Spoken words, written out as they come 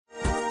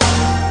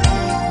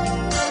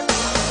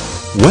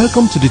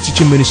Welcome to the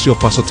teaching ministry of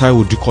Pastor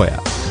Taiwo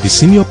Dukoya, the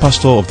senior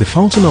pastor of the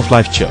Fountain of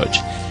Life Church.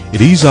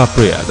 It is our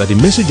prayer that the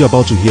message you're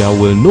about to hear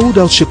will no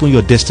doubt shape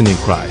your destiny in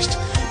Christ.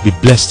 Be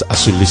blessed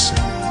as you listen.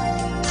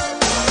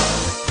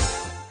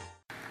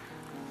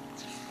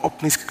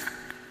 Opening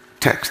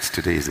text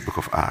today is the book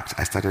of Acts.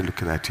 I started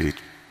looking at it,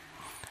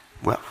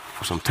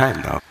 for some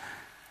time now.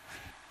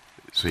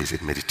 So it's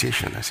a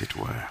meditation, as it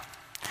were.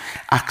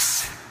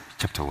 Acts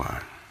chapter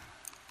 1.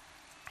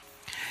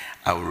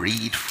 I'll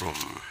read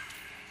from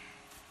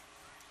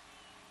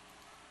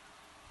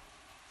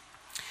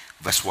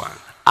verse 1.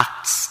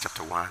 Acts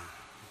chapter 1,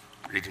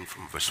 reading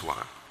from verse 1.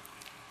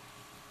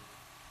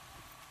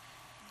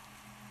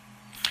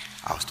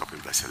 I'll stop in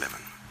verse 11.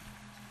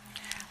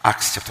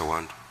 Acts chapter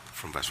 1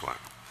 from verse 1.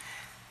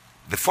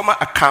 The former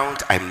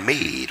account I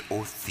made,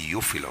 O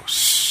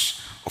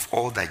Theophilus, of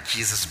all that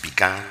Jesus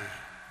began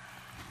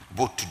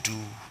both to do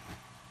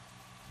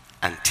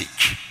and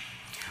teach,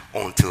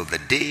 until the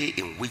day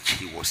in which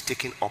he was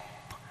taken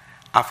up,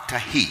 after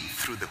he,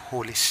 through the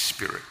Holy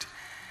Spirit,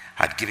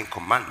 had given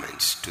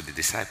commandments to the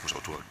disciples,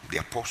 or to the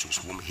apostles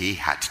whom he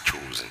had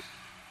chosen,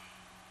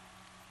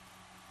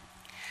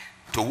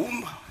 to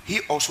whom he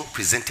also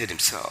presented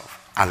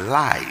himself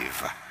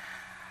alive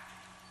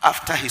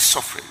after his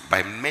suffering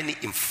by many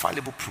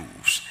infallible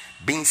proofs,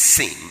 being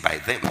seen by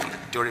them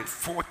during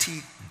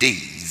 40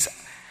 days,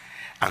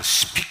 and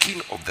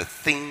speaking of the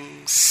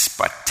things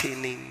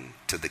pertaining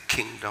to the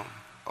kingdom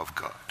of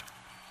God.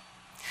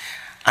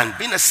 And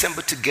being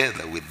assembled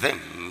together with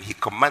them, he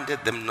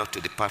commanded them not to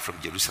depart from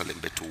Jerusalem,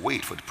 but to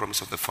wait for the promise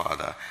of the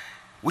Father,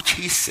 which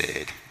he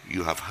said,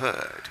 you have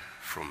heard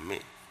from me.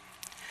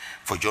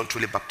 For John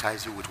truly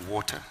baptized you with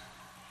water,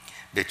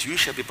 but you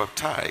shall be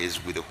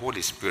baptized with the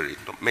Holy Spirit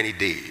not many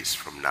days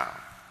from now.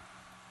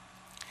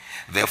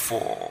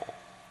 Therefore,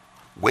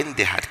 when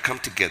they had come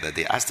together,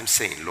 they asked him,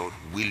 saying, Lord,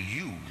 will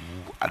you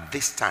at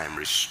this time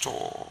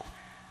restore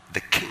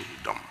the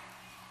kingdom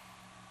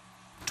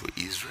to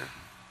Israel?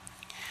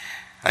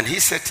 And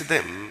he said to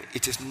them,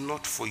 it is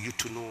not for you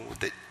to know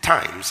the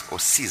times or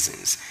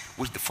seasons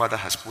which the Father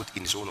has put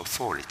in his own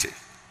authority,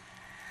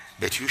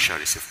 but you shall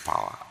receive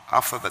power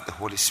after that the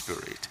Holy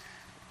Spirit,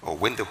 or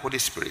when the Holy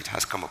Spirit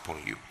has come upon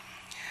you.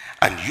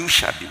 And you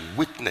shall be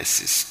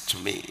witnesses to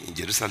me in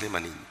Jerusalem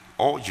and in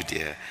all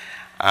Judea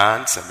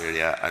and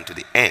Samaria and to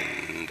the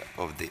end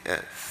of the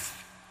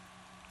earth.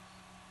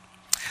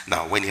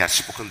 Now when he had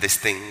spoken these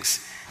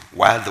things,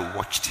 while they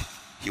watched,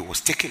 he was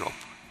taken up,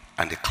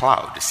 and the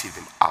cloud received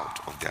him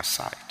out of their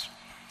sight.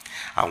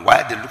 And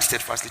while they looked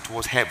steadfastly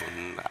towards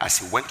heaven, as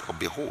he went up,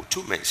 behold,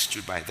 two men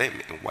stood by them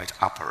in white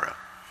apparel,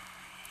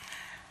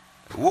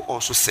 who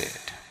also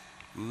said,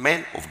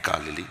 Men of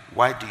Galilee,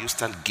 why do you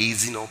stand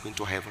gazing up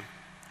into heaven?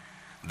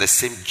 The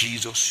same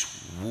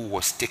Jesus who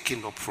was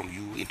taken up from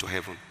you into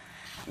heaven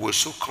will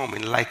so come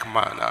in like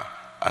manner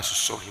as you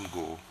saw him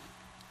go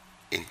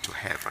into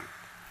heaven.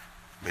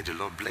 May the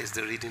Lord bless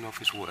the reading of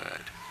his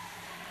word.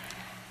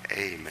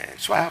 Amen.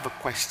 So I have a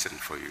question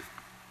for you.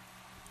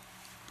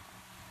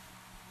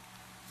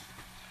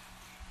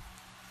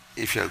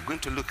 If you are going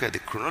to look at the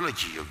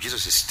chronology of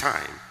Jesus'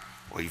 time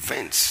or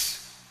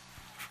events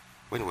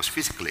when he was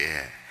physically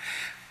here,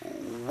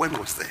 when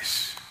was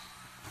this?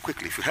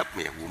 Quickly, if you help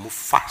me, we'll move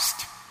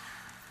fast.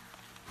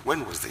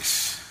 When was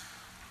this?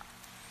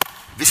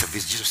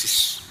 Vis-a-vis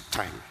Jesus'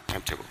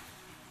 timetable.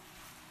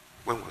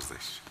 When was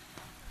this?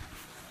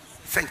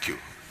 Thank you.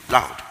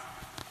 Loud.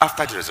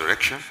 After the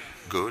resurrection,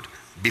 good.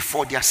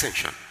 Before the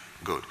ascension,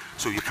 good.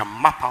 So you can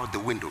map out the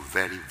window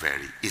very,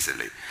 very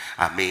easily.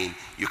 I mean,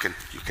 you can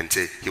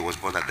say he was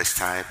born at this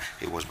time,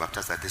 he was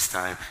baptized at this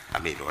time,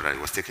 or he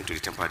was taken to the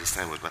temple at this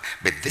time.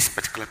 But this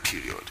particular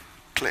period,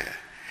 clear.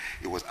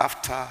 It was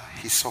after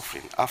his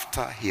suffering,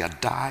 after he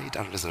had died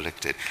and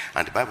resurrected.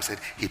 And the Bible said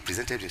he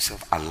presented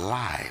himself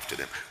alive to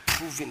them,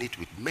 proving it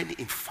with many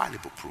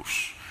infallible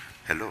proofs.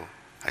 Hello?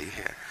 Are you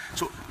here?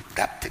 So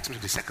that takes me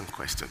to the second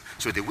question.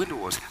 So the window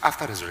was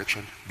after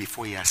resurrection,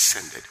 before he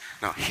ascended.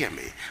 Now hear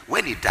me.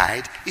 When he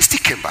died, he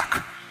still came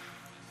back.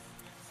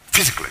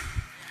 Physically.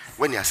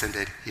 When he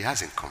ascended, he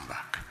hasn't come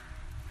back.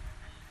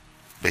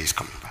 But he's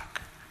coming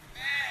back.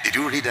 Did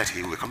you read that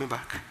he will be coming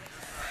back?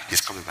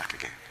 He's coming back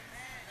again.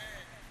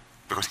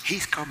 Because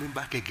he's coming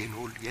back again.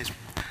 Oh yes,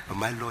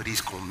 my Lord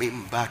is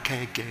coming back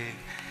again.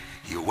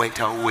 He went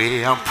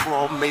away and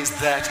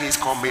promised that he's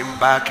coming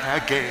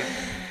back again.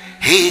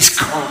 He's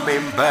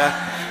coming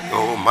back.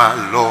 Oh,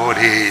 my Lord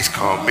is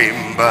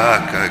coming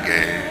back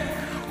again.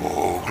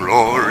 Oh,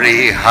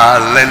 glory,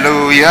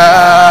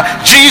 hallelujah.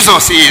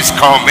 Jesus is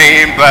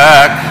coming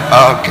back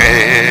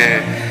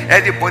again.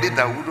 Anybody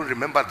that wouldn't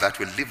remember that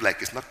will live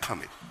like it's not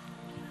coming.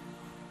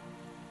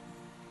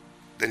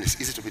 Then it's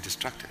easy to be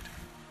distracted.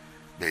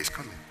 But he's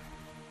coming.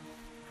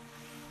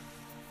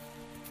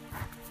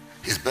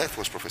 His birth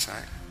was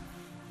prophesied.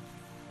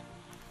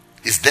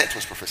 His death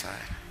was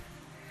prophesied.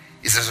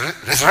 His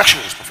resurrection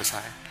was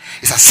prophesied.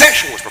 His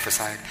ascension was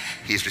prophesied.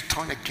 His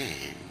return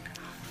again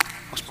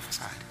was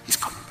prophesied. He's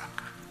coming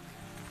back.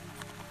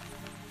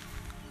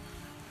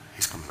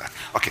 He's coming back.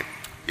 Okay,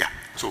 yeah.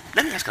 So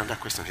let me ask another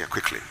question here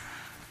quickly.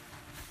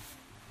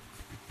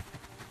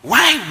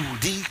 Why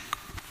would he,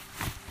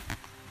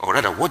 or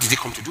rather, what did he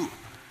come to do?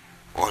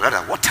 Or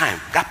rather, what time?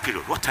 That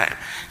period, what time?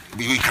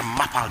 You can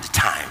map out the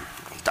time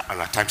on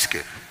a time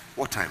scale.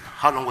 What time?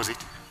 How long was it?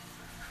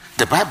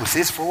 The Bible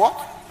says for what?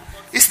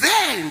 It's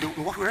there in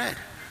what we read.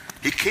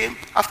 He came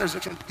after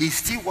resurrection. He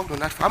still worked on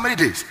that for how many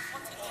days?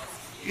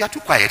 You are too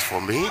quiet for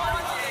me.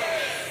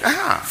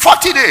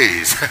 40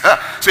 days.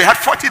 So he had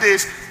 40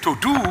 days to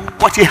do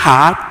what he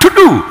had to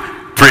do.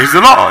 Praise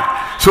the Lord.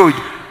 So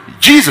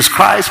Jesus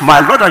Christ, my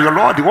Lord and your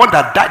Lord, the one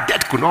that died,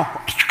 death could not.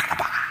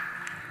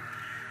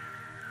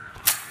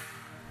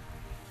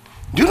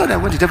 Do you know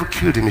that when the devil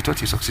killed him, he thought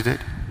he succeeded?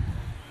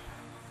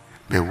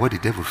 But what the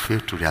devil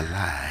failed to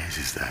realize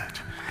is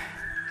that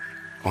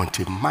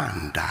until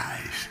man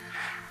dies,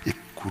 he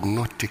could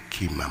not take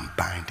him and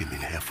bind him in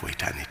hell for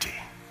eternity.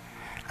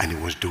 And he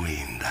was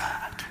doing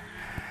that.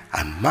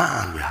 And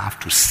man will have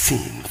to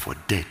sin for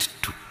death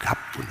to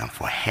happen and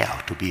for hell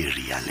to be a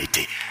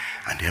reality.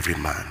 And every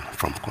man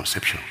from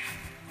conception,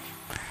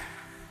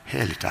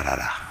 hell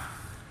itarara.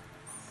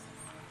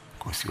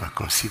 Because you are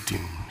conceived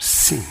in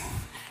sin.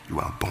 You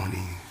are born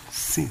in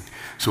sin.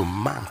 So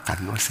man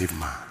cannot save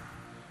man.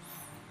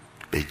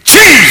 But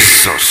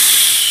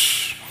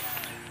Jesus,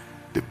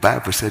 the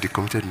Bible said he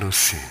committed no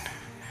sin.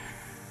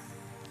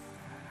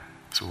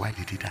 So why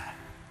did he die?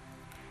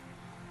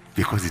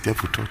 Because the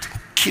devil thought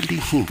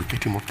killing him would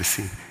get him off the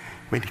sin.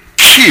 When he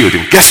killed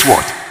him, guess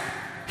what?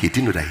 He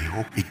didn't know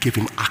that he gave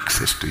him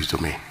access to his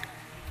domain.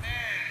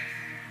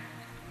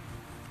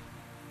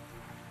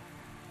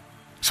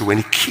 So when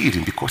he killed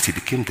him, because he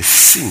became the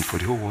sin for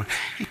the whole world,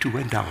 he too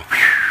went down.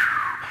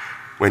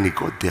 When he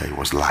got there, it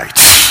was light.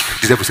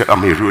 The devil said,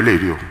 I'm a real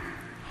lady.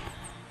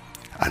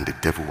 And the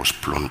devil was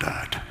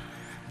plundered,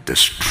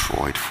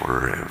 destroyed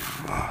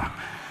forever.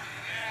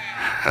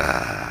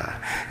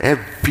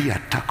 Every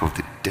attack of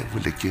the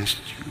devil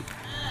against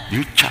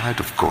you child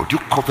of God, you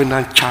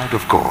covenant child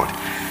of God,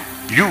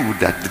 you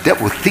that the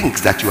devil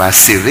thinks that you are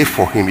seraph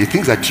for him, he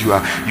thinks that you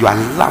are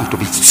lamb to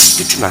be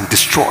smitten and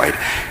destroyed.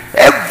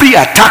 Every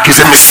attack is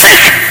a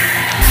mistake.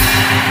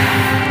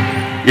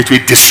 It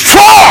will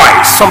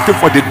destroy something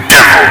for the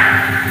devil.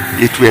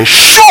 It will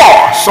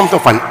ensure something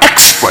of an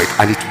exploit,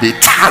 and it will be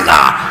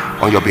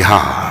eternal on your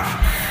behalf.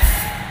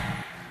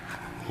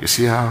 You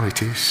see how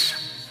it is?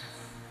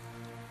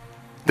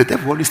 The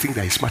devil always thinks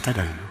that he's smarter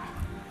than you.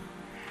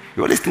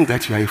 You always think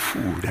that you are a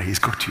fool, that he's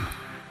got you.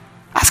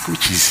 Ask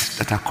witches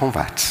that are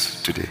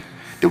converts today.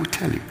 They will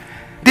tell you.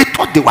 They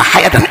thought they were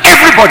higher than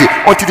everybody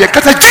until they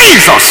encountered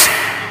Jesus.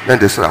 Then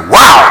they said,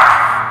 wow.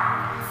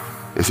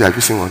 They say, have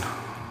you seen one?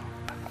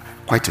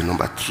 Quite a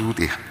number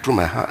through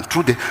my hand,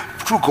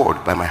 through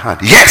God by my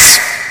hand. Yes.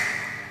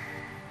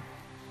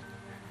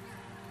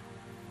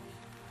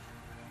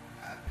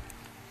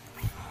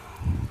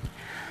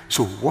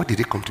 So what did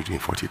he come to do in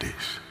 40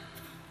 days?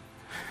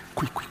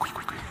 Quick.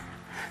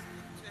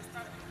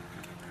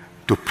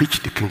 To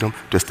preach the kingdom,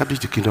 to establish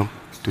the kingdom,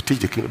 to teach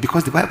the kingdom.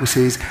 Because the Bible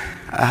says,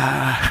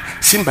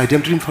 seen by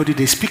them during 40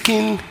 days,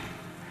 speaking.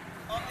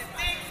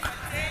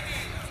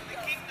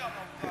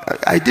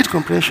 I did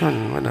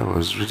comprehension when I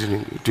was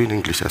doing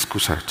English at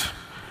Kusat.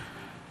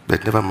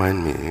 But never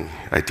mind me,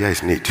 idea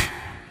is neat.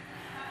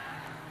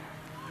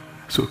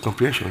 So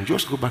comprehension,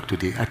 just go back to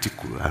the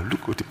article and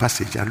look at the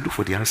passage and look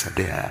for the answer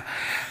there.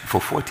 For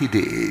 40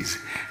 days,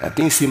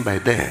 being seen by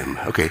them,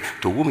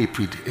 to whom he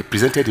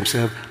presented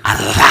himself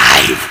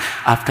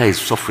alive after his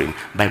suffering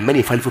by many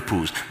infallible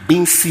proofs,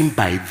 being seen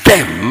by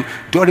them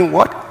during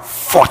what?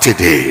 40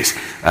 days.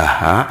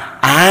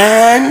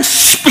 And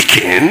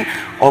speaking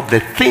of the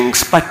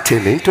things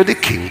pertaining to the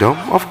kingdom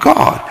of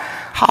God.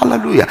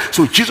 Hallelujah.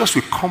 So Jesus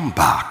will come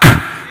back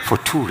for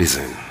two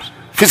reasons.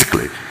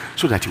 Physically,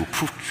 so that he will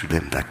prove to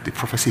them that the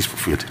prophecy is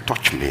fulfilled.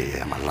 Touch me,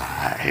 I'm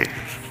alive.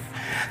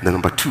 Then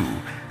number two,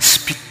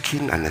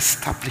 speaking and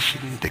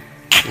establishing the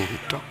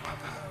kingdom.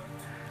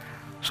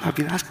 So I've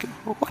been asking,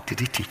 what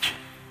did he teach?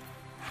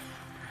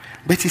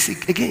 But you see,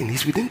 again,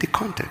 it's within the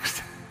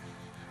context.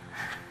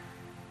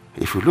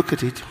 If you look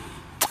at it,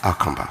 I'll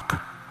come back.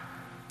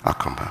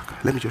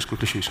 Let me just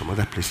quickly show you some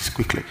other places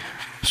quickly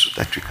so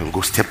that we can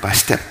go step by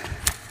step.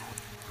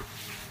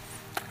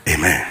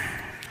 Amen.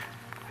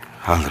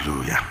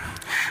 Hallelujah.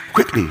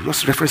 Quickly,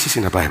 just references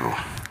in the Bible.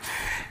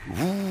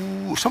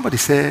 Somebody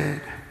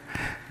said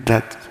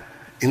that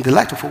in the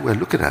light of what we're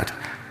looking at,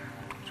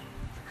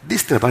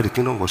 this thing about the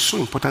kingdom was so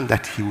important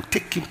that he would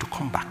take him to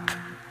come back.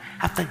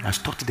 After he has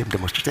taught them,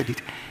 demonstrated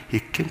it, he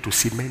came to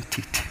cement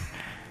it.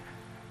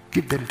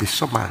 Give them the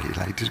summary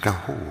like this can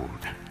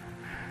hold.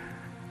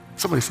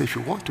 Somebody said, if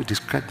you want to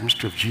describe the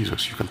mystery of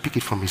Jesus, you can pick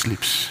it from his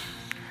lips.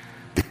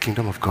 The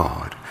kingdom of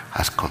God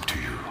has come to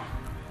you.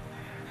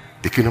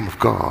 The kingdom of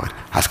God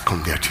has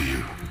come there to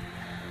you.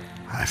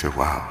 I said,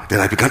 wow. Then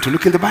I began to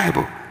look in the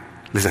Bible.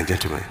 Ladies and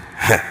gentlemen.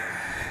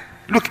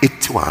 Look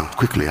at one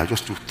quickly. I'll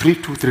just do three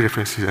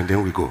references and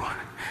then we go.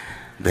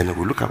 Then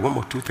we'll look at one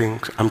more, two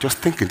things. I'm just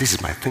thinking, this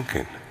is my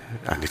thinking.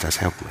 And it has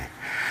helped me.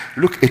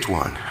 Look at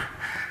one.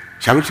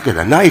 Shall we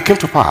together? Now it came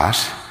to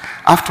pass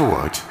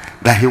afterwards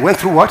that he went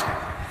through what?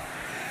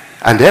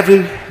 And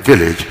every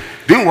village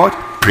Doing what?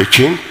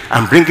 Preaching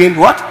and bringing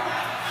what?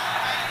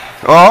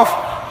 Of?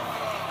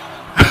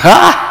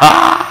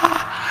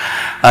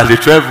 And the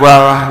 12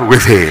 were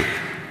with him.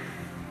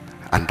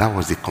 And that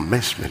was the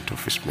commencement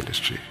of his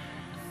ministry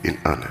in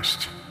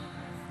earnest.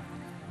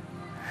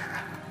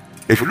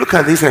 If you look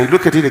at this and you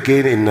look at it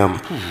again in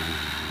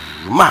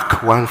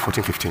Mark 1,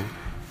 14, 15,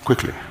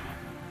 quickly.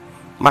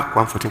 Mark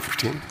 1, 14,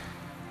 15.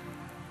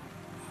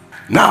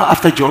 Now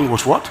after John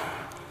was what?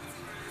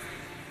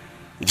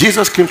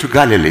 Jesus came to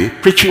Galilee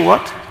preaching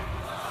what?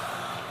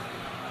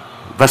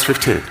 Verse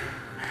 15.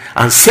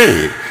 And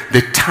saying,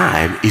 the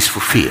time is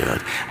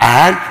fulfilled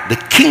and the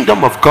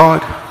kingdom of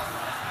God.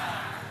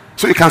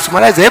 So you can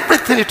summarize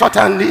everything he taught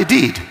and he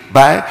did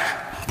by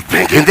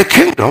bringing the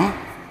kingdom.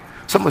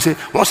 Somebody say,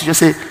 once you just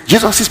say,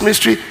 Jesus'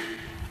 ministry,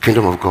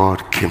 kingdom of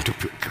God came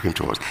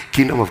to us.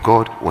 Kingdom of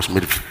God was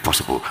made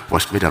possible,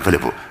 was made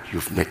available.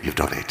 You've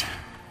done it.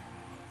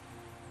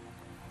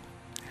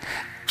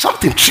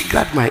 Something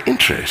triggered my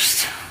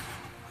interest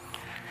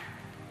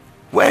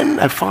when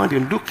I found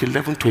in Luke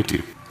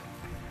 11:20.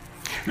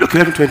 Luke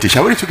 11:20.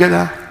 Shall we read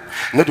together?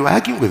 Now they were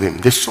arguing with him.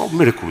 They saw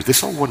miracles. They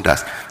saw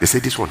wonders. They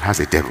said this one has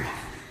a devil.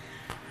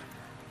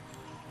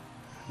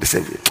 They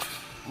said,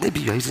 maybe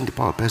you are using the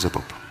power of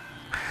Beelzebub.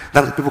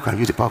 Now the people can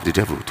use the power of the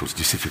devil to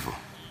deceive people.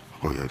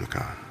 Oh yeah, they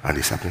can. And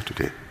it's happening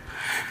today.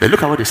 But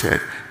look at what they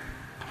said.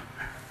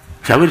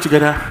 Shall we read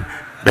together?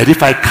 But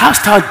if I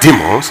cast out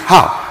demons,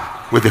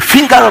 how? With the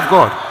finger of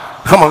God.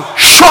 Come on.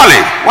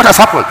 Surely, what has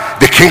happened?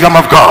 The kingdom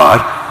of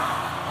God.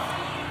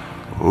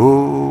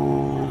 Oh.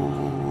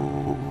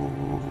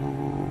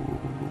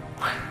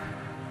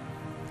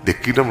 The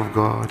kingdom of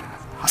God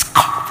has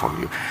come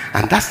upon you.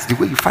 And that's the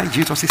way you find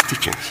Jesus'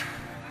 teachings.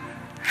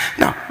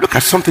 Now, look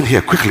at something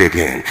here quickly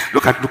again.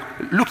 Look at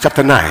Luke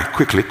chapter 9.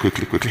 Quickly.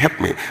 Help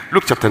me.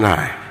 Luke chapter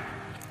 9.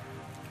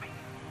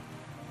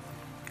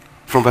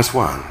 From verse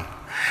 1.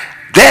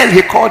 Then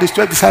he called his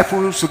 12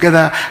 disciples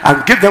together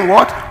and gave them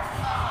what?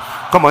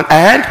 Come on.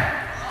 And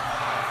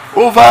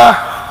over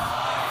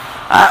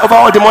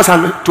all demons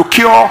and to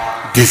cure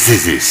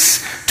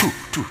diseases. Two.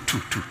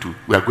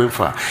 We are going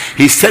far.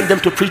 He sent them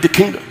to preach the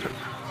kingdom.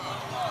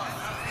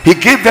 He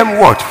gave them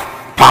what?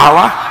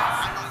 Power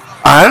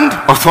and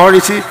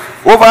authority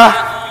over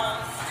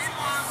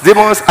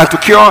demons and to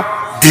cure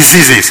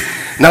diseases.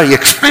 Now he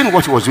explained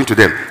what he was doing to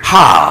them.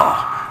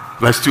 How?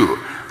 Verse 2.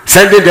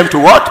 Sending them to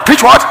what?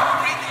 Preach what?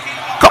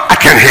 Come, I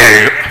can hear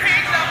you.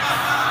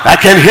 I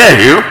can hear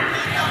you.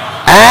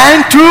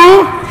 And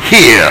to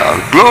heal.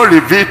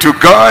 Glory be to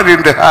God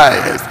in the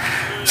highest.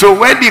 So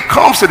when it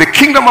comes to the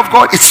kingdom of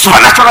God, it's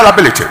supernatural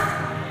ability.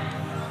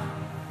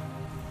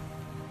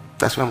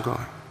 That's where I'm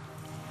going.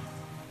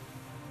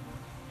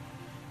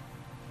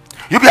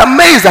 You'll be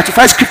amazed that you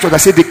find scripture that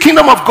says the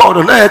kingdom of God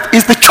on earth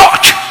is the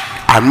church.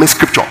 I mean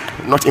scripture,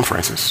 not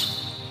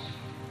inferences.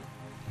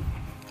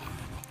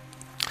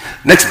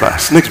 Next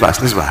verse.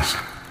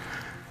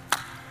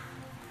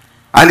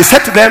 And he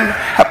said to them,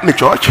 help me,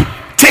 church.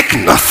 Take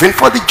nothing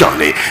for the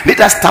journey,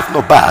 neither staff,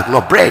 nor bag,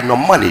 nor bread, nor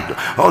money,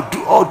 and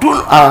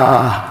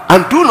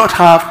do not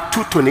have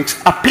 2 tunics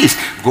apiece.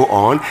 Go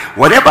on.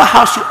 Whatever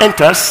house you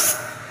enter,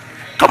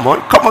 come on.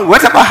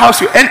 Whatever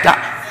house you enter,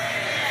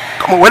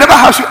 come on. Whatever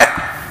house you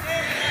enter,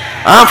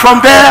 and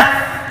from there,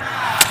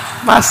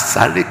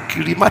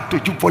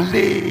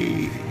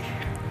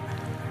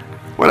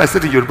 what I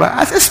said in Yoruba,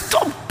 I said,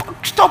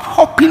 stop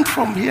hopping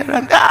from here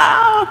and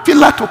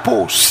pillar to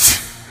post.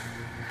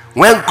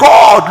 When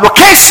God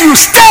locates you,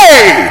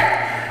 stay.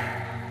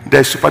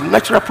 There's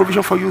supernatural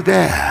provision for you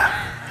there.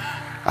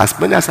 As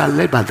many as are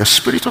led by the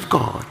Spirit of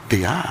God,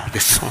 they are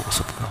the sons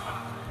of God.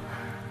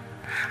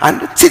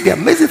 And see the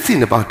amazing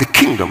thing about the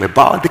kingdom,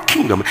 about the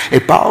kingdom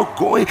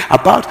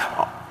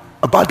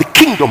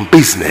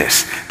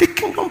business. The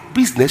kingdom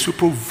business will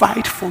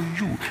provide for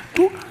you.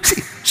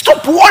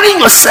 Stop worrying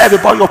yourself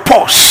about your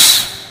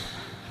purse.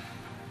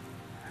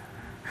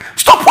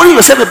 Stop worrying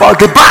yourself about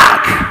the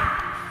bag.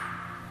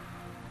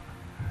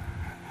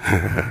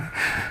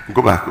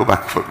 Go back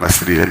for verse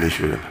 3. Let me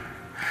show them.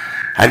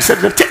 And he said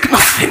to them, take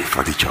nothing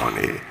for the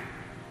journey.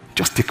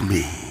 Just take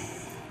me.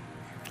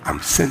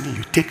 I'm sending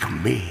you, take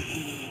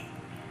me.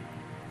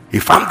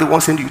 If I'm the one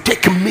sending you,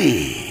 take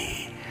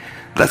me.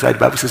 That's why the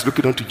Bible says,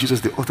 looking unto Jesus,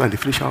 the author and the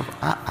finisher of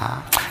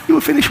you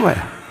will finish well.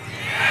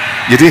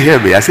 You didn't hear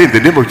me. I say in the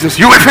name of Jesus,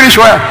 you will finish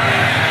well.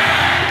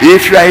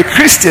 If you are a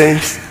Christian,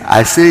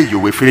 I say you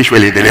will finish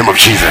well in the name of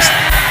Jesus.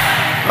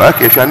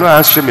 Okay, if you are not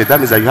answering me, that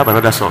means that you have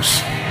another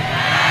source.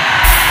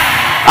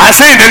 I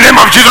say in the name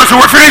of Jesus, you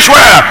will finish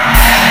well.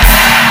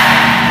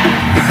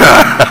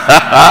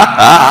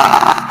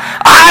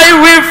 I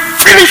will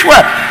finish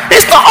well.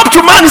 It's not up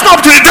to man, it's not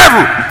up to the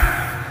devil.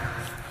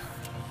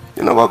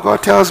 You know what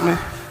God tells me?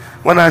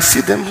 When I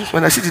see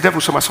the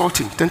devil somersault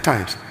him 10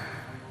 times.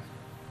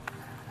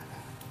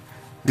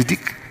 Did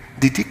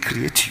he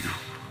create you?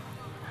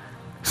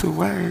 So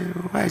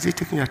why is he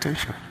taking your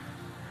attention?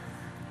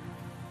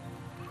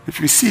 If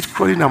you see it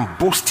crawling and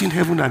boasting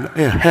heaven and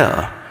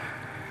hell,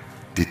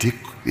 did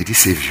he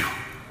save you?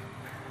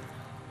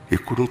 He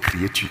couldn't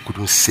create you, he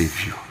couldn't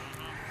save you.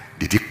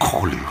 Did he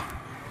call you?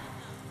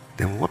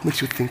 Then what makes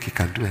you think he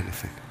can do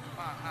anything?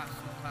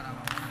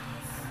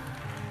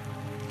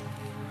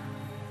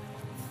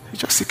 He's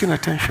just seeking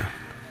attention.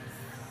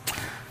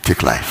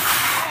 Take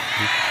life.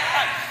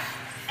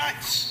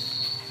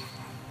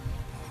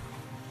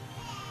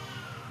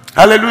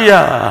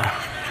 Hallelujah.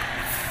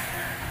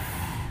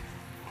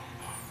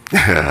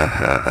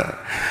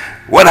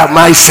 What am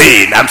I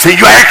saying? I'm saying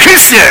you are a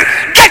Christian.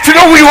 Get to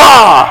know who you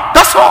are.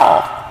 That's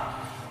all.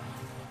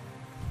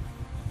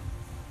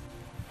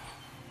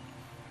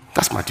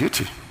 That's my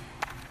duty.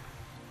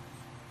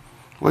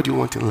 What do you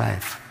want in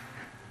life?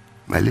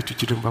 My little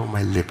children bow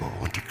my labor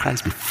until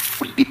Christ be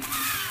fully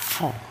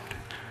formed.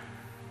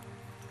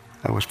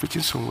 I was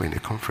preaching somewhere in a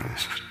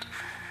conference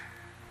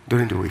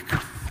during the week.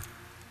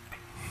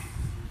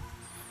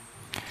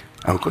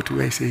 I got to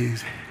where he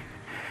says,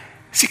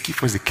 seek ye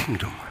first the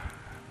kingdom.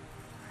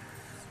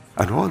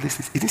 And all this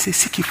is, it didn't say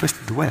seek ye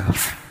first the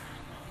wealth.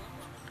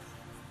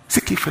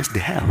 Seek ye first the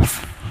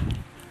health.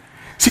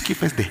 Seek ye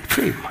first the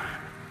fame.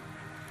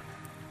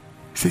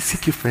 Say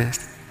seek ye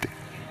first the,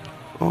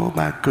 oh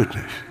my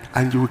goodness.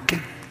 And you will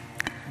get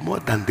more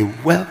than the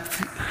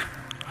wealth.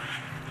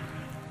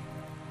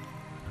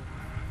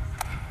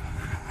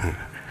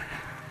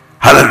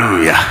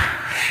 Hallelujah.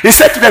 He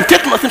said to them,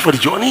 take nothing for the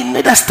journey,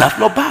 neither staff,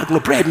 nor bag, nor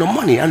bread, nor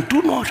money, and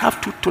do not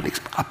have 2 tunics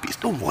per piece.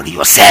 Don't worry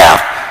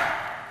yourself.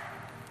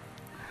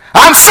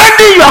 I'm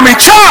sending you, I'm in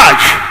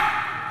charge.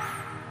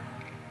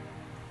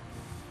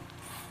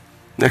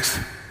 Next.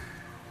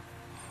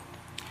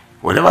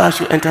 Whatever else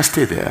you enter,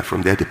 stay there.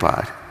 From there,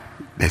 depart.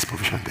 There's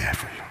provision there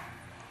for you.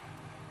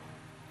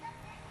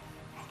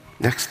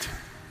 Next.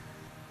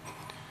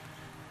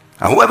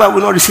 And whoever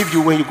will not receive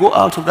you when you go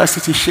out of that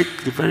city,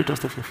 shake the very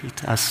dust of your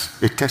feet as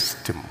a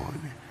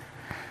testimony.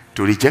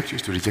 To reject you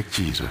is to reject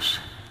Jesus.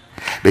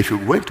 But if you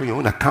went on your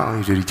own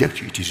account, they reject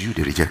you, it is you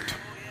they reject.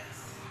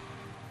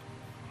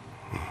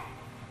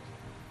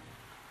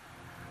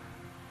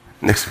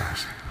 Next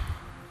verse.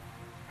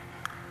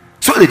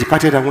 So they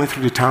departed and went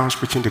through the towns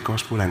preaching the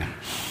gospel and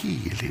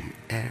healing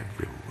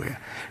everywhere.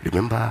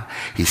 Remember,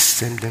 he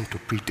sent them to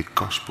preach the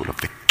gospel of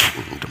the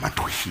kingdom and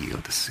to heal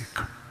the sick.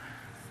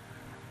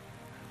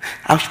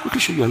 I'll quickly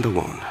show you another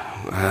one.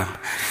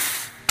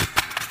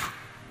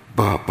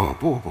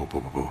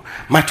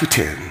 Matthew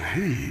 10.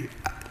 Hey,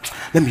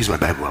 let me use my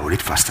Bible. I will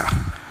read faster.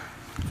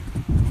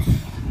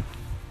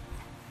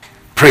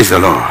 Praise the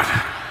Lord.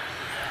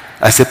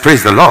 I said,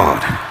 praise the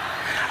Lord.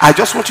 I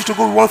just want you to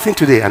go one thing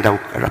today and I'll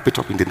wrap it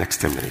up in the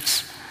next 10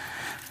 minutes.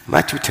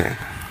 Matthew 10.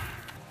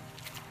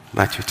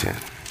 Matthew 10.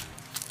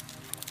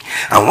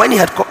 And when he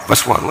had called,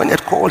 verse 1, when he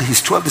had called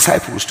his 12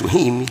 disciples to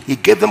him, he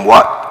gave them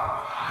what?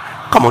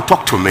 Come on,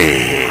 talk to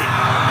me.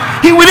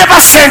 He will never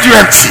send you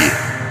empty.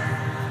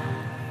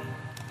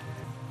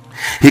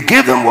 He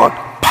gave them what?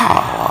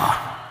 Power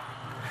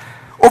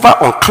over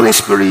unclean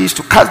spirits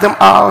to cast them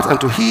out and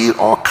to heal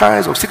all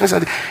kinds of sickness.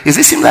 Is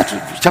this similar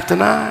to chapter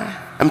 9?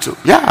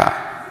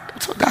 Yeah.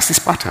 So that's his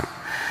pattern.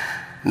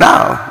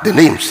 Now, the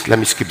names, let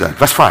me skip that.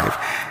 Verse 5.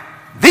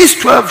 These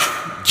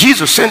 12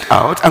 Jesus sent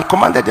out and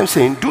commanded them,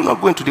 saying, do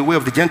not go into the way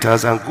of the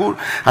Gentiles and go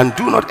and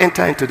do not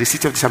enter into the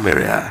city of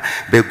Samaria,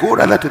 but go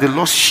rather to the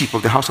lost sheep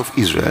of the house of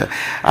Israel.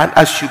 And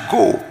as you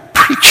go,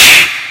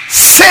 preach,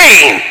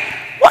 saying,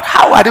 what?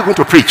 How are they going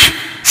to preach?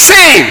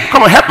 Saying,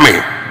 come on, help me.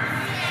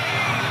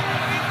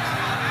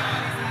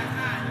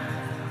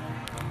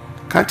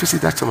 Can't you see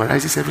that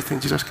summarizes everything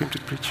Jesus came to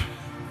preach?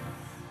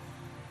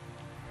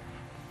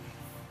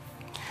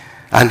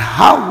 And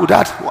how would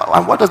that,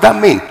 and what does that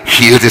mean?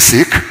 Heal the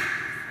sick,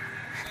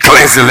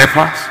 cleanse the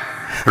lepers,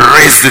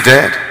 raise the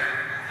dead,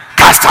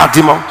 cast out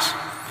demons.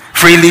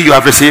 Freely you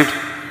have received,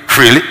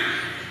 freely.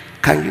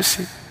 Can you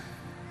see?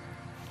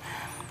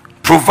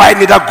 Provide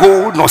neither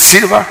gold, nor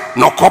silver,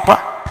 nor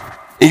copper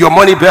in your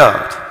money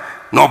belt,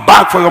 nor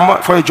bag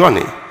for your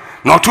journey,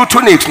 nor 2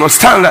 tunics, nor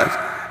sandals,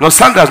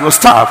 nor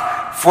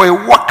staff, for a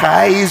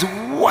worker is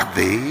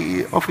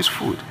worthy of his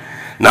food.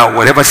 Now,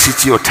 whatever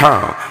city or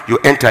town you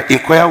enter,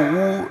 inquire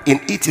who in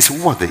it is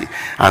worthy,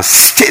 and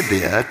stay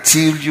there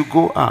till you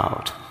go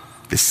out.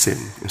 The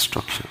same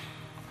instruction.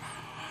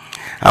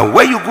 And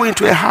when you go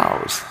into a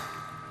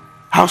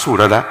household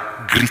rather,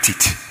 greet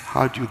it.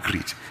 How do you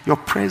greet? Your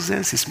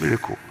presence is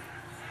miracle.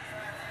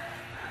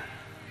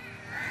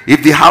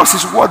 If the house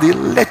is worthy,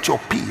 let your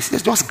peace.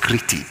 Let's just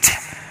greet it.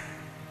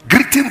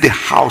 Greeting the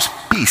house,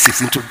 peace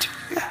is introduced.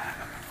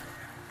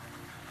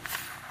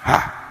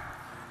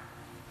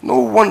 No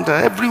wonder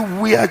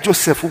everywhere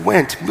Joseph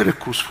went,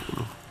 miracles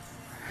follow.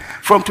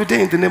 From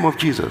today, in the name of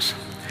Jesus,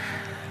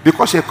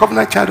 because you're a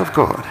covenant child of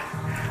God,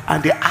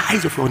 and the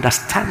eyes of your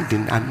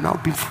understanding are now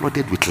being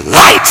flooded with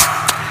light.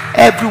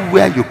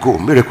 Everywhere you go,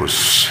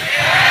 miracles.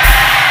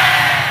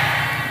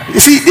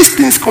 You see, these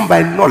things come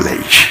by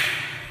knowledge,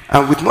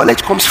 and with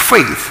knowledge comes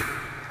faith.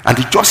 And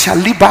the just shall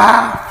live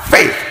by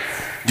faith.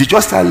 The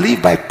just shall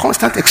live by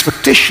constant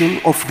expectation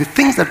of the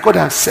things that God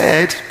has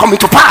said coming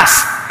to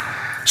pass.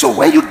 So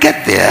when you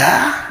get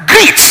there,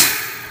 greet.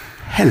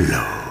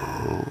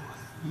 Hello.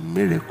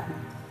 Miracle.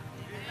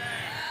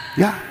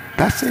 Yeah,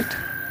 that's it.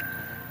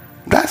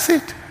 That's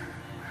it.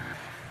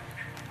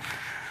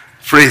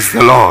 Praise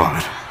the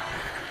Lord.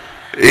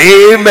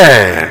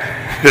 Amen.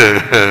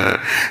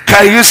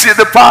 Can you see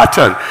the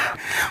pattern?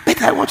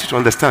 But I want you to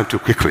understand too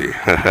quickly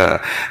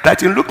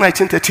that in Luke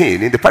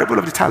 19:13, in the parable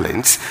of the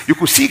talents, you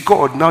could see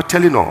God now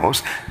telling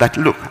us that,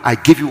 look, I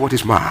give you what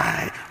is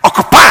mine.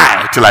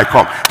 Occupy till I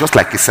come. Just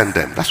like he sent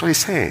them. That's what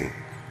he's saying.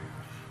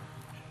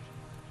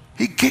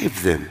 He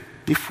gave them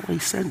before he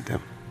sent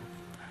them.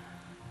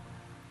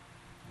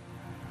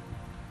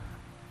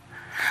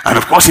 And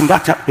of course, in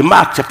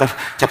Mark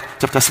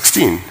chapter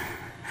 16,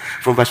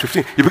 from verse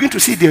 15, you begin to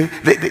see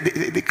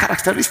the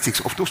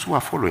characteristics of those who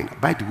are following.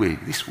 By the way,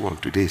 this one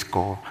today is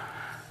called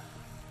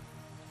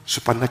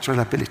supernatural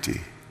ability,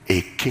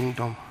 a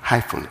kingdom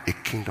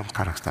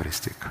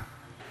characteristic.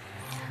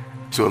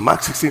 So in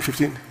Mark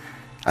 16:15,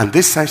 and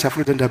this sign shall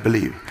follow them that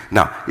believe.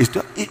 Now,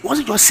 it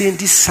wasn't just saying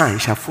this sign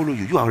shall follow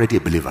you. You are already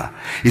a believer.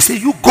 He said,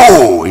 you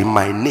go in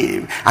my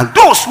name, and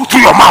those who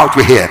through your mouth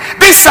will hear.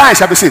 This sign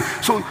shall be seen.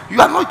 So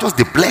you are not just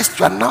the blessed,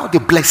 you are now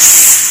the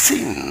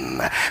blessing.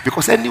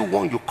 Because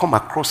anyone you come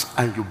across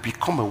and you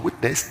become a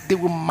witness, they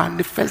will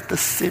manifest the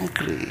same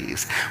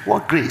grace.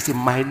 What grace? In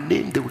my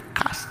name they will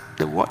cast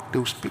the what? They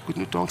will speak with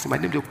new tongues. In my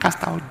name they will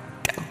cast out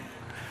devil.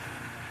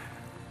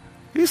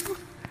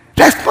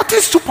 There's nothing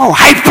super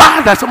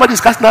hyper that somebody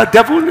is casting out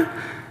devil.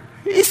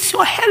 It's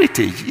your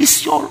heritage.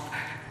 It's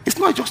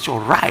not just your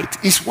right.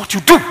 It's what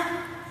you do.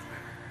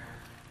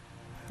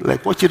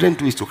 Like what children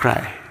do is to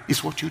cry.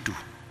 It's what you do.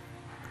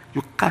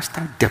 You cast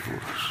out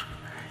devils.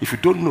 If you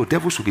don't know,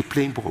 devils will be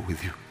playing ball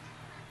with you.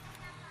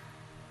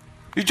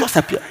 You just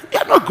appear.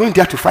 You're not going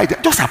there to fight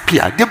them. Just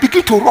appear. They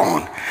begin to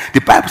run.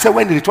 The Bible said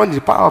when they returned in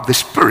the power of the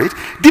Spirit,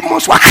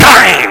 demons were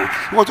crying.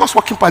 They were just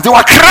walking past. They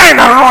were crying and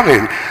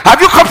running.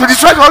 Have you come to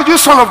destroy all you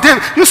son of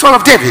David? You son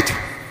of David.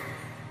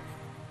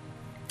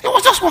 He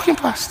was just walking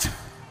past.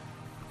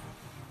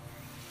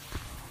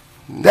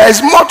 There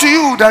is more to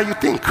you than you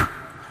think.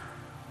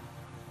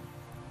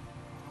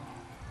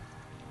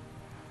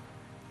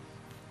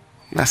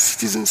 You are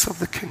citizens of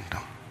the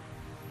kingdom.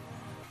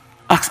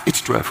 Acts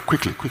 8:12,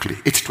 quickly.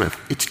 8:12.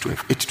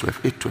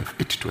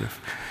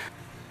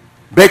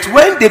 But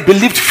when they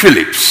believed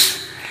Philip,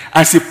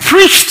 as he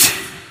preached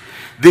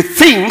the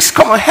things,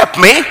 come on, help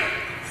me.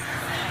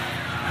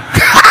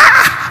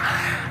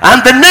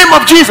 And the name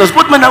of Jesus,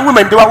 both men and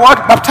women, they were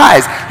what?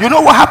 Baptized. You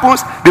know what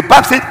happens? The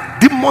Bible said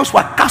demons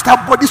were cast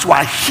out, bodies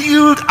were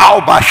healed,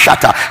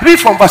 Al-Bashata. Read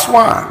from verse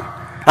 1.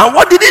 And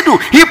what did he do?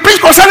 He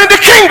preached concerning the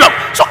kingdom.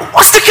 So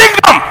what's the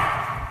kingdom?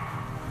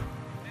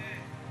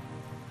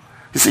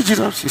 You see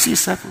Jesus, you see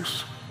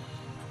disciples.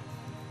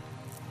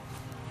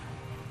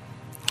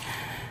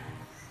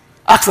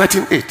 Acts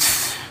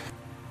 19:8.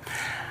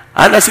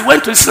 And as he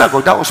went to the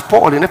synagogue, that was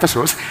Paul in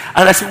Ephesus,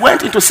 and as he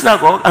went into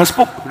synagogue and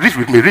spoke, read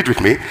with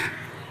me.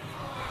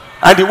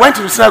 And he went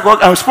to the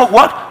synagogue and spoke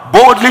what?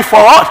 Boldly for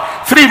what?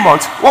 3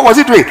 months. What was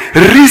he doing?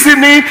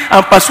 Reasoning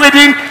and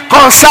persuading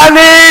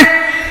concerning.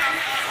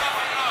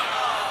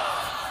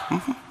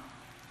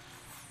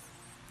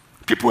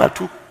 People are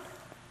too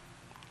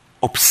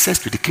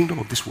obsessed with the kingdom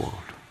of this world.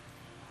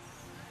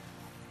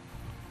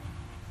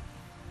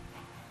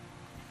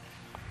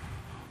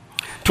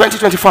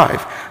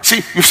 (2025).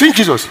 See, you've seen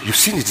Jesus, you've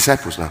seen his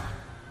disciples now.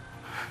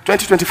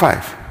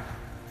 2025.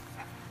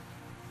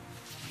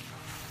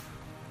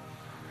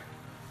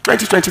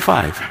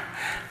 2025.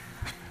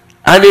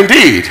 And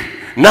indeed,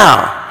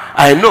 now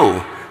I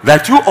know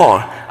that you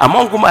all,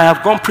 among whom I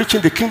have gone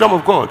preaching the kingdom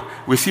of God,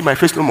 will see my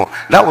face no more.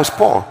 That was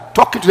Paul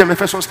talking to them in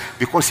Ephesus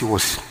because he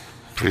was in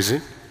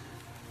prison.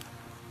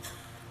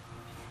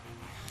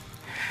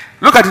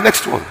 Look at the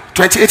next one,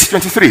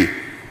 28:23.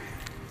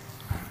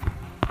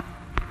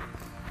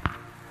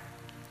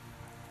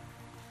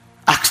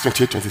 Acts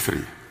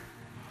 28:23.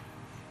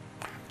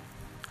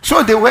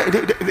 So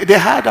they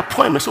had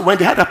appointment. So when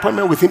they had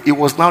appointment with him, he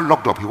was now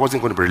locked up. He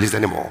wasn't going to be released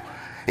anymore.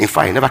 In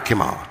fact, he never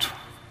came out.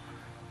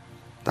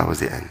 That was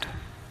the end.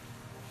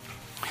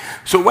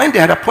 So when they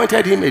had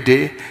appointed him a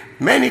day,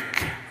 many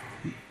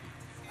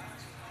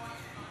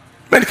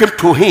came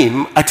to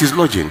him at his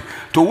lodging,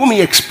 to whom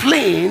he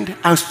explained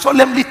and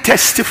solemnly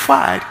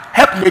testified,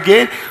 help me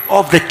again,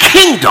 of the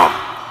kingdom,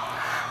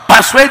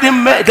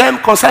 persuading them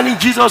concerning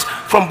Jesus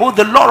from both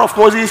the law of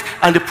Moses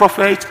and the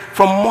prophets,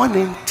 from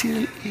morning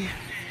till evening.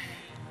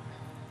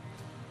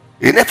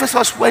 In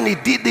Ephesus, when he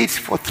did it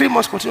for 3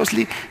 months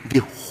continuously, the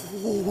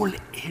whole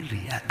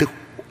area,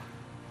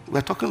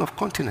 we're talking of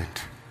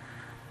continent,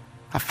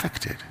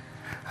 affected.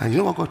 And you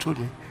know what God told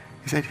me?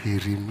 He said he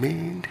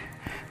remained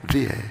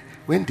there.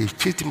 When they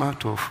chased him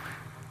out of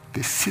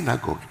the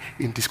synagogue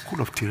in the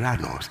school of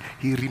Tyrannus,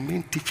 he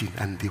remained teaching,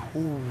 and the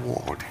whole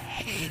world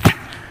heard.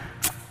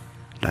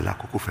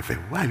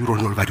 Why are you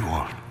running all over the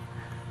world?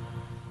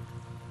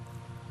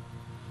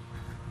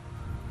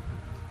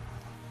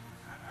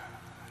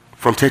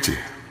 From 30.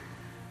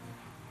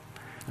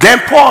 Then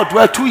Paul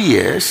dwelt 2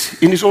 years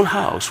in his own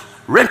house,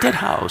 rented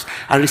house,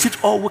 and received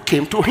all who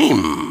came to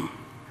him,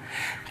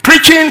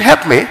 preaching,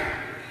 help me,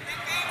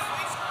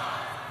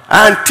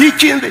 and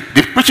preaching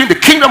the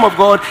kingdom of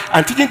God,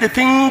 and teaching the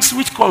things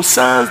which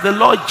concerns the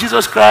Lord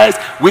Jesus Christ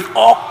with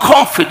all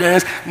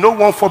confidence, no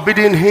one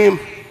forbidding him.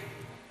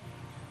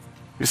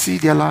 You see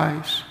their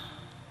lives?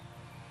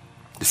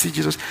 You see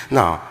Jesus?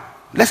 Now,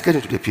 let's get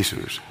into the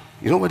epistles.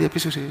 You know what the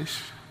epistles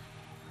is?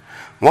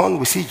 One,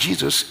 we see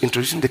Jesus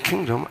introducing the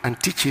kingdom and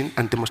teaching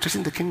and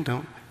demonstrating the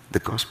kingdom, the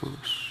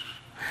Gospels.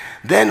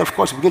 Then, of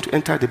course, we begin to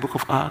enter the book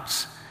of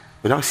Acts.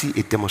 We now see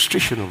a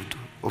demonstration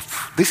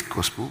of this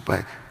gospel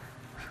by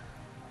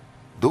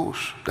those.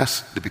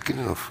 That's the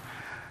beginning of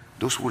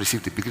those who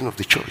received the beginning of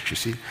the church, you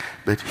see.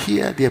 But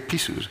here, the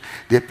epistles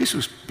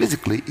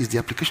basically is the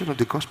application of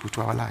the gospel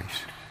to our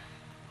lives.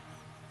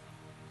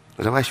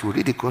 Otherwise, you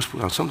read the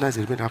gospel and sometimes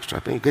they remain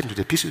abstract. When you get into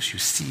the epistles, you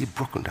see it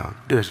broken down.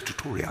 There's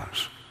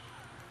tutorials.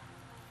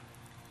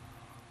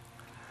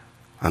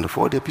 And of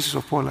all the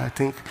epistles of Paul, I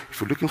think, if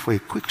you're looking for a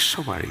quick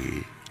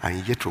summary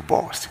and yet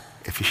robust,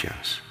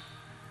 Ephesians.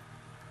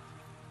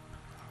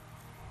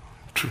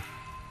 True.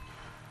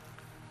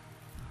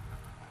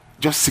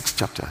 Just 6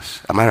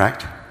 chapters. Am I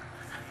right?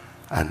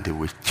 And they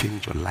will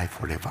change your life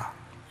forever.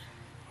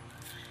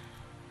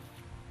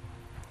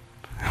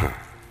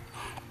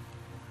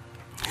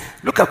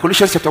 Look at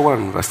Colossians chapter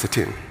 1, verse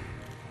 13.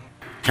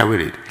 Can we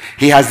read?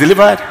 He has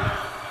delivered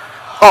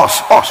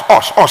us.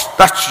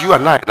 That's you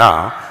and I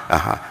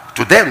now.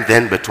 To them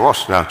then, but to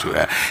us now too.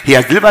 He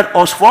has delivered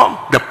us from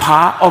the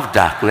power of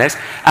darkness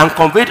and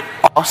conveyed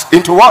us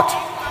into what?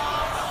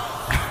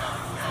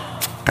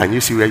 Can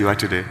you see where you are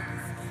today?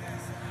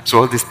 So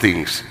all these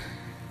things.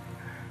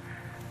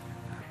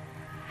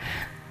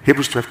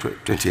 Hebrews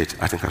 12:28.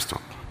 I think I'll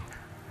stop.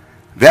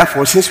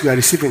 Therefore, since we are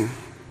receiving,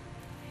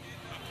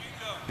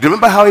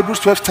 remember how Hebrews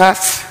 12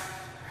 starts?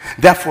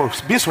 Therefore,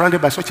 being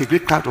surrounded by such a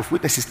great cloud of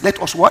witnesses,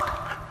 let us what?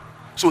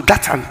 So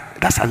that's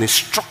an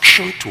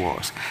instruction to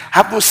us.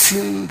 Have not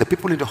seen the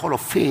people in the hall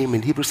of fame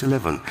in Hebrews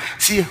 11.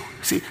 See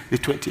the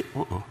 20.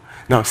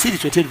 Now see the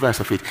 28th verse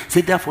of it.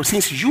 Say, therefore,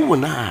 since you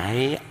and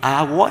I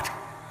are what?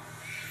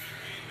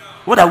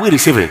 What are we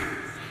receiving?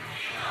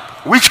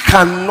 Which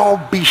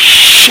cannot be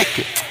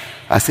shaken.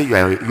 I say you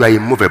are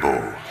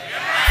immovable.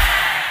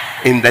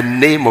 In the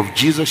name of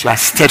Jesus, you are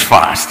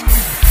steadfast,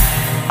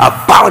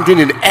 abounding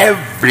in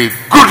every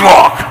good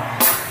work.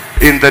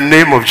 In the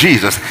name of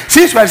Jesus.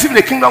 Since we are receiving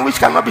the kingdom which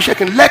cannot be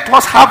shaken, let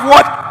us have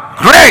what?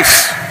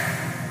 Grace.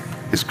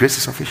 His grace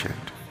is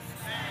sufficient.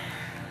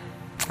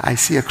 I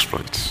see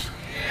exploits.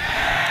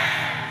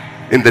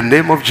 In the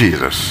name of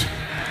Jesus.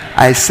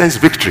 I sense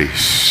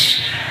victories.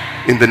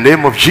 In the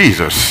name of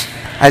Jesus.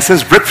 I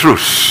sense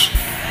breakthroughs.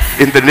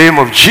 In the name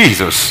of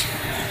Jesus.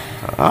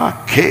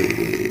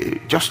 Okay.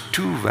 Just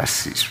 2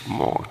 verses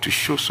more to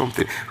show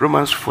something.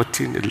 Romans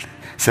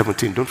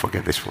 14:17. Don't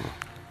forget this one.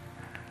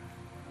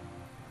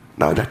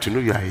 Now that you know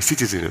you are a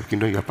citizen of the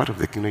kingdom, you are part of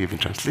the kingdom, you've been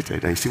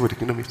translated, and you see what the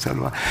kingdom is all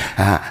about.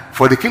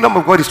 For the kingdom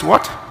of God is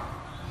what?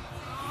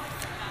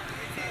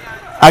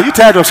 Are you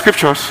tired of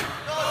scriptures?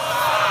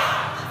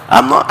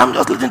 I'm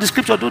just letting the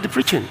scripture do the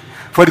preaching.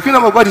 For the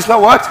kingdom of God is not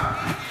what?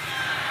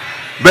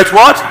 But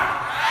what?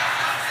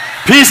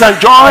 Peace and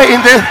joy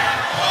in the...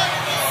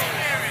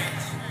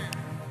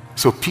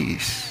 So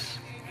peace.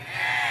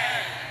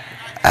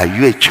 Are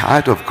you a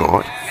child of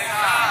God?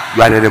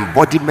 You are an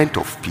embodiment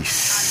of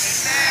peace.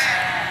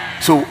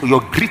 So your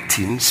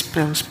greeting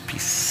spells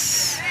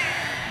peace.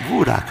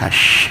 You are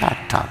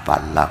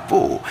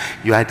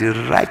the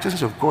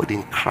righteousness of God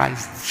in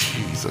Christ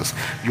Jesus.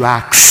 You are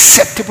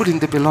acceptable in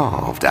the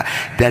beloved.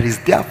 There is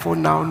therefore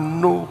now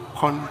no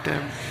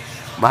condemnation.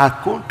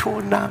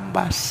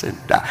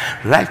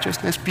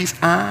 Righteousness, peace,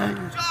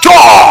 and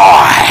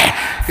joy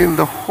in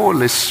the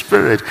Holy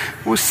Spirit,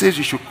 who says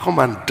you should come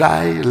and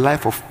die a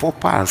life of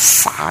pauper and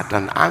sad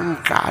and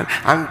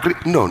angry.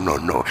 No.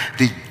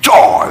 The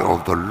joy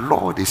of the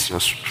Lord is your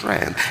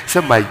strength.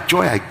 Say, my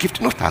joy I give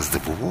to, not as the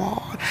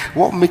world.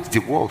 What makes the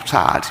world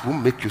sad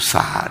won't make you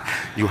sad.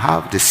 You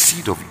have the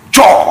seed of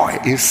joy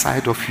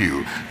inside of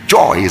you.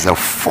 Joy is a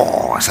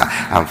force,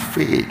 and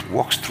faith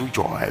walks through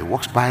joy,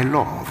 walks by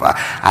love.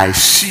 I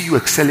see you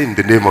excelling in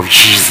the name of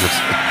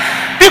Jesus.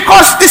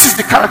 Because this is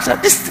the character,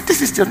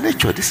 this is your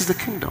nature, this is the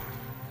kingdom.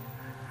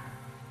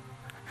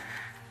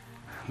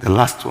 The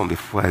last one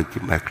before I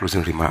give my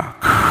closing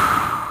remark. 1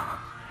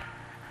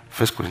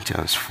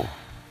 Corinthians 4.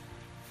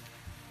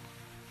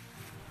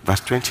 Verse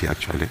 20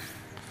 actually.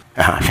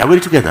 Shall we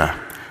read together?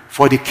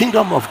 For the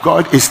kingdom of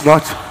God is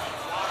not,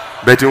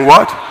 but in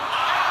what?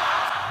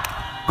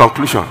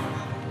 Conclusion.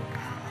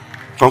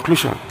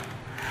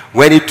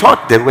 When he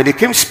taught them, when he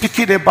came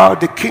speaking about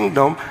the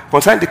kingdom,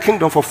 concerning the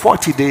kingdom for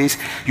 40 days,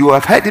 you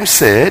have heard him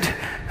said,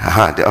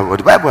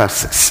 the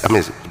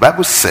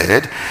Bible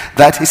said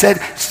that he said,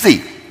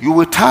 see, you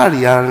will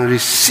tarry and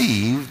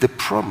receive the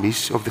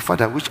promise of the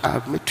Father which I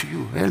have made to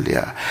you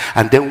earlier.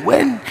 And then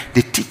when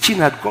the teaching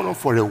had gone on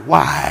for a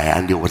while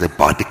and it was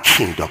about the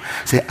kingdom,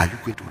 say, are you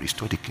going to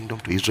restore the kingdom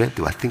to Israel?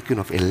 They were thinking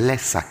of a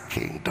lesser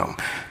kingdom.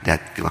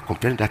 That they were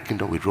comparing that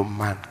kingdom with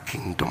Roman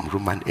kingdom,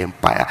 Roman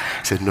empire.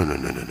 Said, no.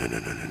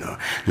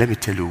 Let me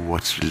tell you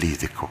what's really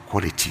the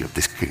quality of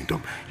this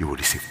kingdom. You will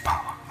receive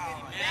power.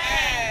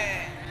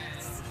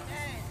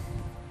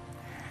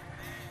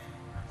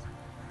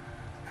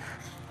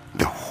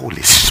 The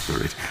Holy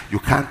Spirit. You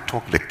can't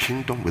talk the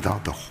kingdom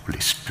without the Holy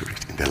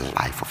Spirit in the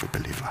life of a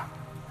believer.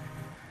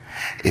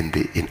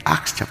 In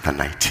Acts chapter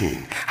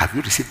 19, have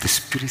you received the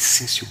Spirit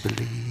since you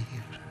believed?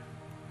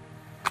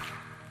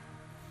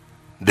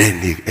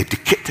 Then he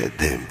educated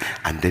them,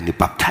 and then he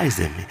baptized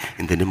them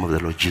in the name of the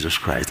Lord Jesus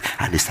Christ,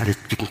 and he started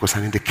speaking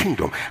concerning the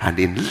kingdom. And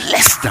in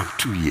less than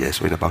 2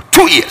 years, or in about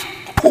 2 years,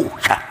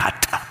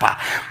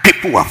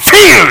 people were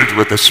filled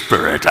with the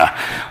Spirit.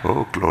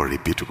 Oh, glory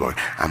be to God.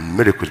 And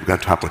miracles began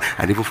to happen.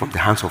 And even from the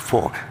hands of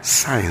Paul,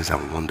 signs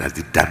and wonders,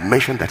 the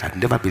dimension that had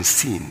never been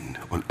seen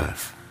on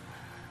earth.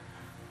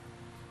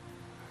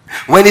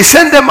 When he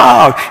sent them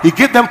out, he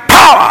gave them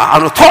power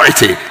and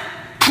authority.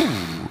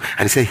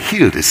 And he said,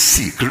 heal the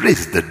sick,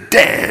 raise the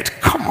dead.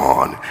 Come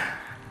on.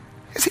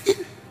 He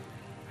said,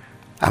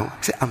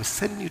 I'm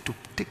sending you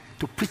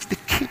to preach the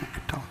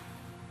kingdom.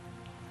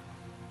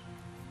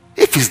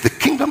 If it's the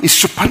kingdom, it's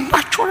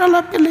supernatural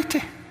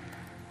ability.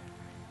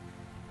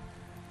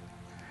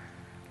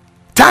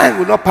 Time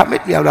will not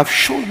permit me. I will have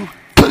shown you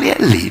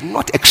clearly,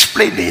 not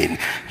explaining,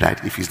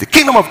 that if it's the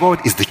kingdom of God,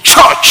 it's the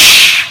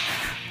church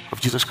of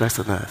Jesus Christ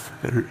on earth.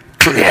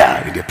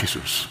 Clear in the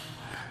epistles.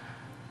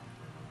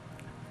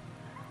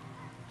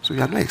 So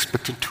you are not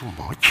expecting too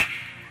much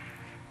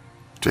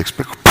to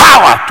expect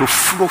power to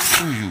flow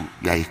through you.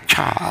 You are a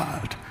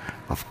child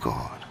of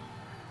God.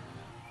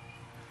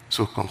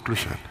 So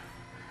conclusion,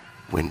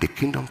 when the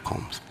kingdom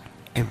comes,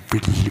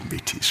 every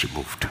limit is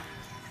removed.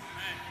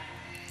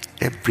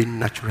 Every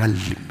natural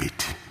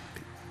limit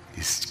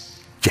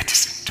is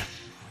jettisoned.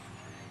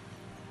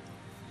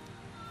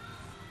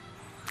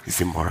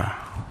 Is it moral?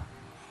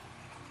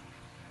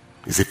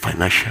 Is it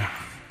financial?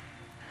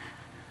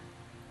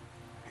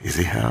 Is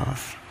it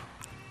health?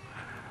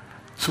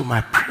 So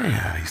my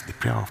prayer is the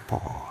prayer of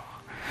Paul,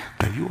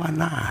 that you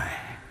and I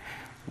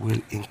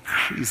will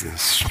increase in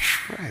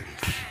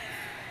strength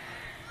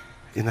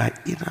in our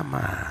inner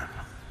man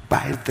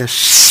by the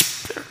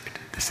Spirit,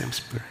 the same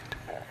Spirit,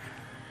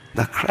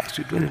 that Christ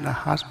will dwell in our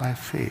hearts by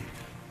faith,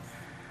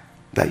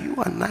 that you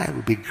and I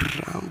will be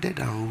grounded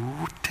and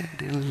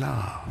rooted in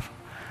love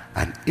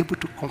and able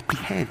to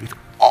comprehend with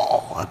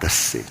all the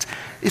saints.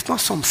 It's not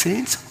some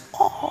saints,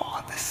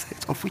 all the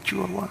saints, of which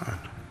you are one.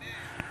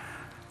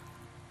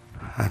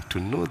 And to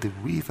know the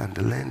width and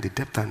the length, the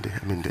depth and the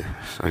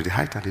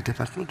height and the depth,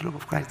 and to know the love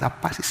of Christ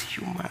that passes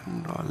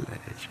human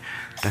knowledge,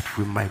 that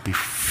we might be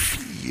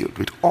filled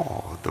with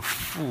all the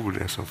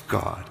fullness of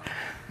God.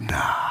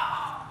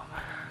 Now,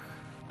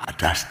 at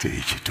that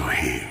stage, to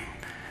him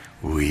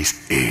who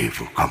is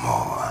able, come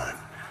on,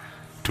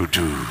 to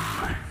do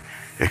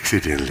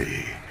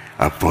exceedingly,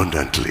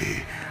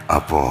 abundantly,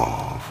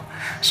 above.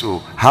 So,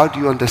 how do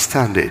you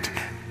understand it?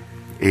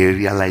 A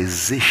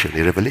realization,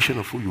 a revelation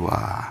of who you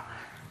are,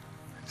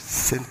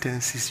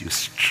 sentences you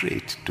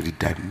straight to the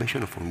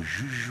dimension of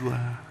unusual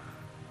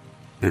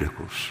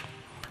miracles.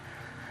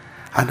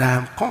 And I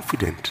am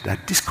confident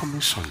that this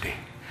coming Sunday,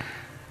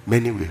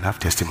 many will have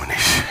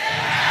testimonies.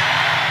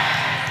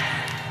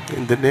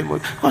 In the name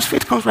of, because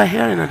faith comes by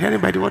hearing, and hearing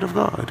by the word of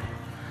God.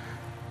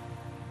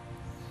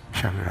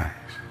 Shall we rise?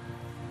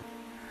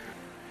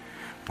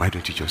 Why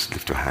don't you just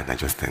lift your hand and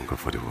just thank God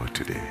for the word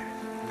today?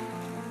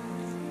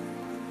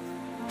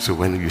 So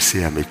when you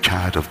say I'm a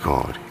child of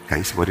God, can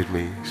you see what it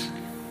means?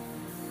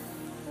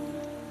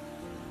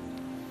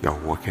 You're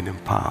walking in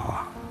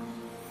power.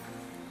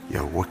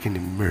 You're walking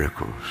in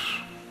miracles.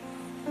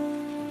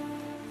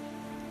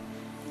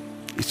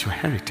 It's your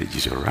heritage,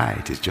 it's your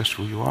right, it's just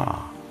who you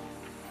are.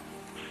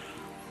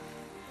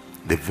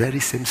 The very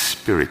same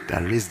Spirit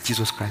that raised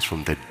Jesus Christ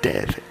from the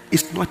dead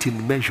is not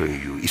in measure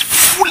in you, it's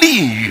fully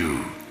in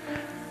you.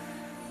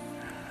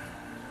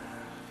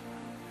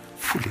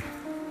 Fully.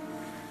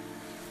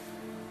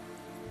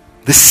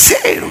 The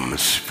same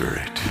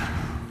Spirit.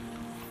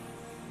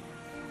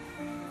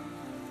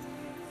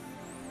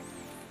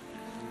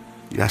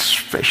 You are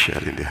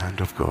special in the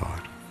hand of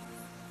God.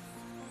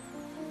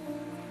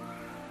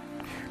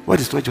 God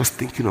is not just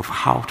thinking of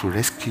how to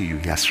rescue you.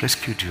 He has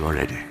rescued you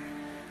already.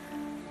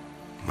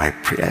 My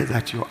prayer is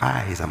that your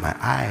eyes and my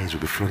eyes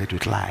will be flooded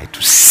with light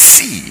to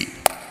see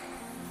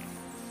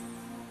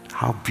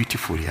how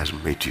beautiful He has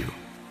made you,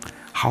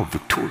 how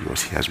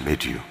victorious He has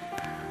made you,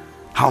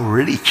 how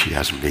rich He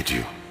has made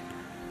you,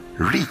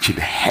 rich in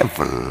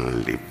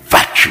heavenly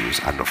virtues,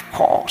 and of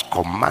course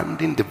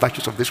commanding the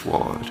virtues of this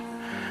world.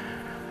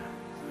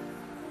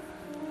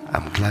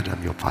 I'm glad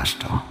I'm your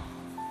pastor.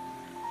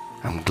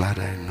 I'm glad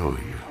I know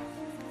you.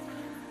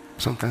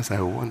 Sometimes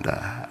I wonder,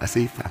 I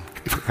say, if I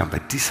can be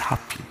this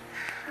happy,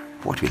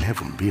 what will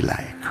heaven be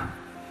like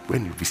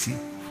when you see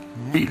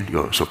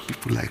millions of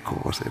people like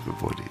us,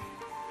 everybody?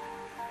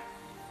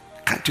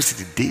 Can't you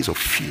see the days of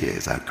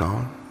fears are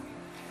gone?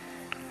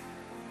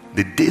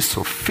 The days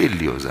of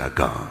failures are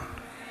gone.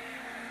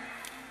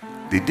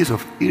 The days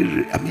of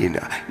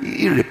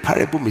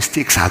irreparable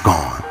mistakes are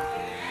gone.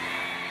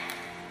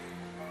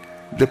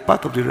 The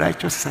path of the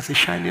righteous is as a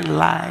shining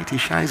light. It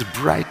shines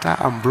brighter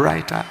and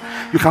brighter.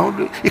 It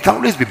can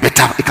always be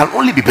better. It can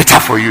only be better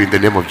for you in the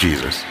name of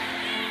Jesus.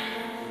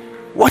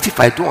 What if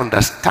I don't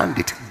understand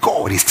it?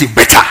 God is still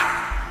better.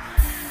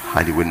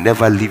 And He will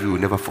never leave you, He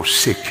will never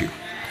forsake you.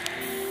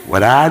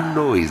 What I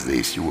know is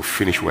this: you will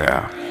finish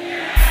well.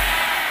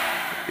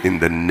 In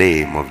the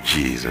name of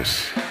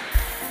Jesus.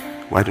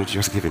 Why don't you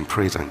just give Him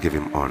praise and give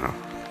Him honor?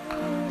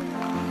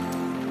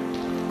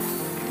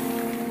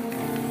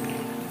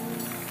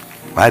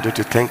 Why don't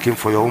you thank Him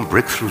for your own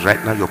breakthroughs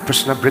right now, your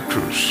personal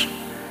breakthroughs?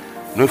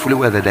 Knowing fully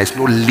well that there is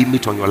no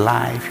limit on your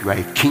life. You are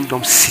a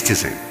kingdom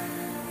citizen.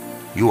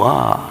 You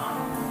are.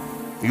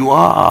 You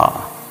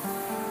are.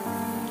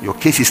 Your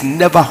case is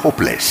never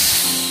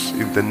hopeless.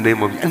 In the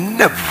name of, and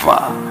never.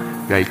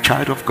 You are a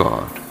child of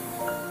God.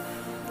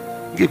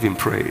 Give Him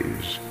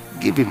praise.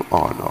 Give Him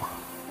honor.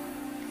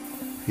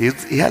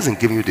 He hasn't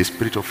given you the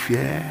spirit of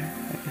fear.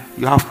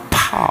 You have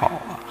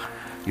power.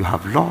 You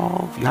have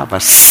love. You have a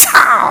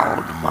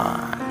sound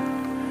mind.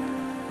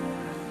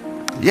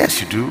 Yes,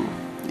 you do.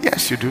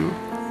 Yes, you do.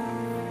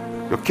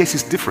 Your case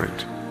is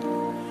different.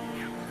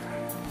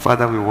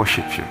 Father, we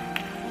worship You.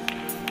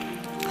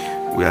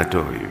 We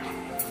adore You.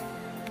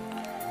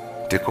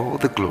 Take all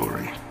the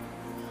glory.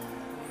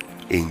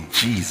 In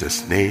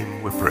Jesus'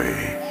 name we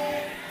pray.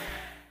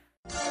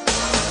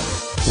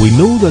 We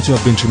know that you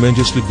have been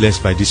tremendously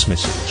blessed by this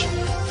message.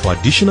 For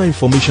additional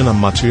information and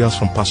materials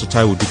from Pastor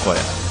Taiwo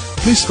Odukoya,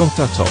 please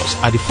contact us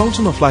at the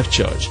Fountain of Life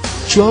Church,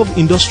 12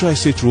 Industrial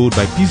Estate Road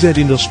by PZ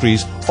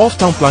Industries, off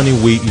Town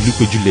Planning Way,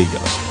 Ilupeju,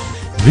 Lagos.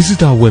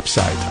 Visit our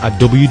website at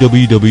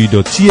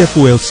www.tfolc.org.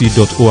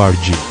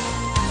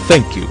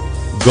 Thank you.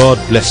 God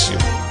bless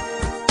you.